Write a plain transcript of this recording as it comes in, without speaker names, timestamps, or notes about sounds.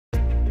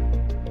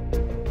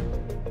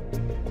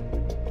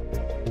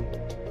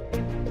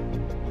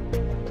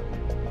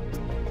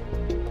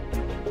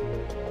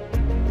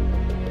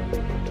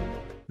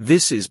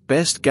This is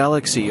Best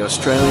Galaxy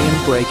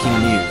Australian Breaking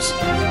News.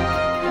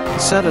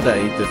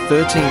 Saturday, the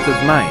 13th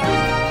of May,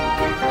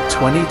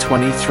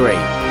 2023.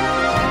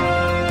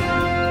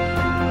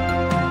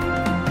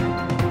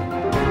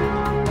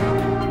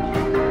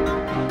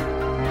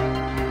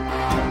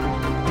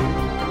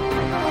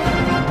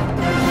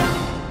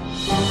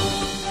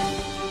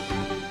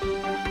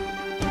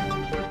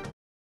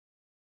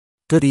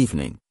 Good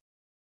evening.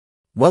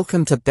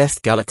 Welcome to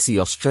Best Galaxy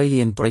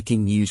Australian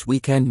Breaking News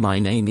Weekend. My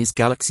name is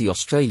Galaxy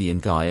Australian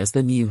Guy as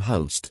the new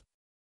host.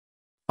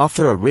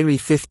 After a Riri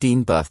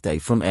 15 birthday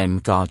from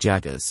Mgar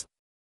Jaggers.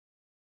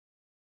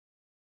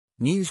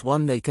 News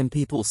 1: Nakan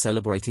people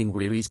celebrating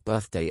Riri's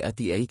birthday at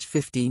the age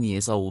 15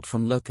 years old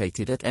from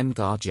located at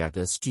Mgar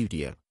Jaggers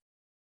studio.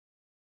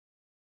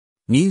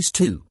 News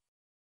 2: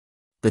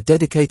 The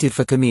dedicated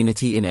for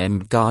community in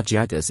Mgar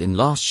Jaggers in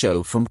last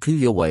show from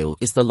Kuya Whale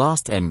is the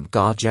last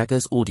Mgar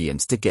Jaggers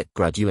audience to get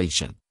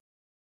graduation.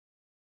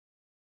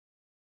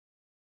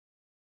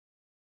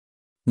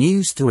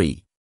 News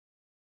 3: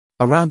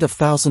 Around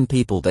 1,000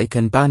 people they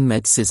can ban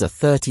Med Scissor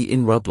 30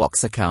 in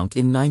Roblox account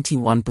in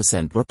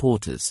 91%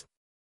 reporters.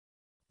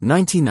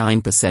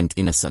 99%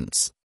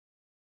 innocence.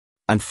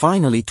 And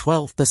finally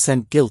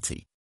 12%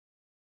 guilty.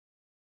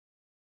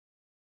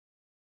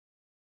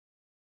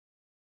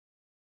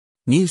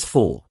 News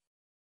 4: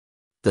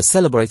 The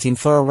celebrating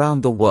for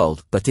around the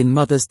world but in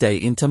Mother's Day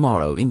in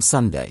tomorrow in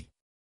Sunday.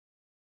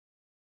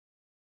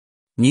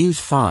 News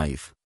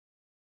 5: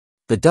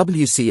 The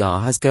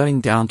WCR has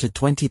going down to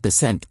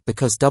 20%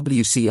 because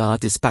WCR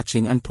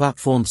dispatching and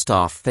platform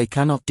staff they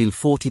cannot do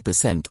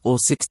 40% or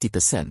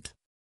 60%.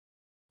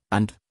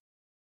 And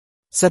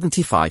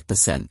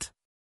 75%.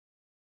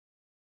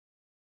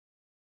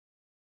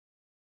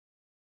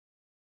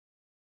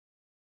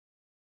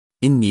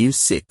 In News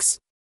 6: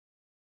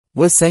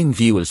 We're saying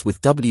viewers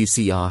with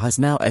WCR has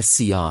now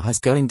SCR has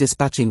going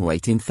dispatching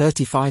rate in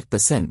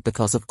 35%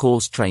 because of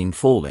course train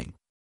falling.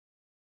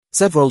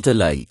 Several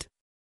delayed.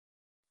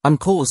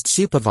 Uncaused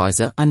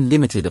supervisor and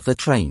limited of the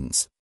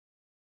trains.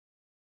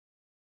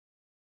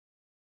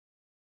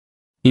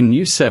 In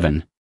News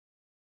 7: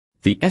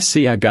 The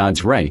SCR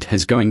guards rate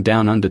has going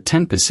down under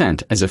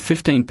 10% as of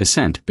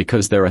 15%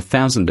 because there are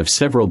thousands of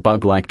several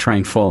bug-like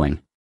train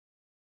falling.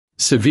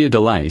 Severe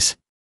delays.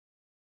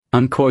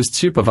 Uncaused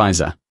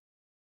supervisor.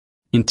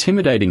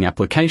 Intimidating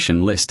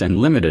application list and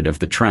limited of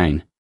the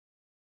train.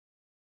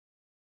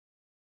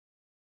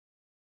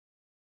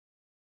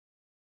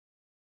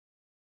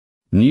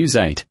 News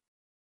 8: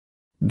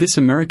 This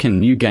American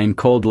new game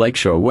called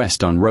Lakeshore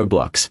West on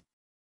Roblox.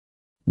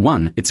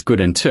 1. It's good,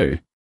 and 2.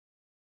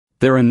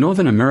 There are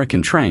Northern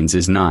American trains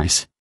is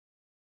nice.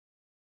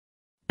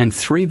 And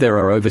 3. There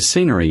are over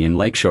scenery in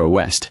Lakeshore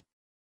West.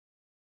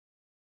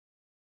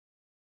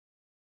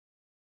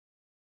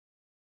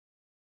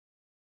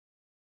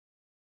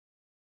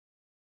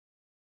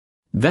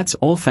 That's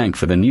all. Thank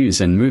for the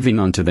news, and moving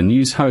on to the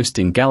news host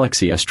in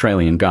Galaxy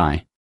Australian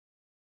Guy.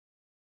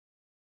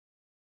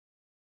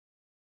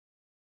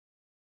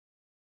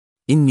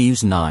 In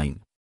News 9: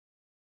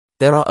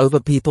 There are over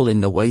people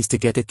in the ways to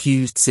get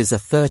accused Scissor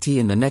 30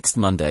 in the next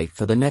Monday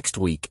for the next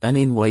week, and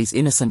in ways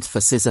innocent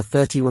for Scissor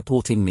 30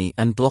 reporting me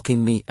and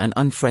blocking me and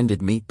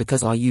unfriended me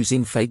because I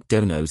using fake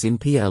donos in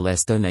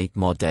PLS donate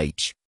mod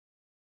H.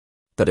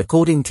 But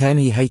according to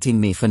he hating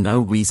me for no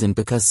reason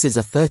because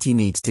Scissor 30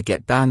 needs to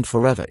get banned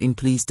forever in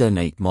please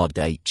donate mod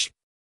H.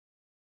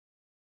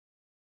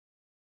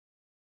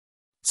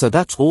 So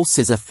that's all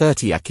Scissor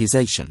 30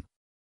 accusation.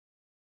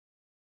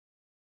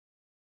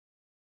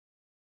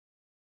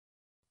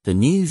 The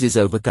news is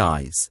over,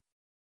 guys.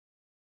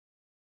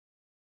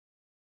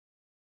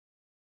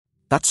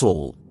 That's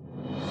all.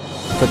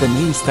 For the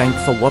news, thank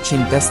for watching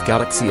Best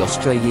Galaxy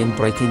Australian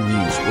Breaking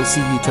News. We'll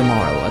see you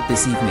tomorrow at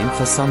this evening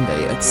for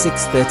Sunday at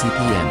 6:30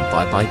 PM.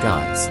 Bye bye,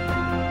 guys.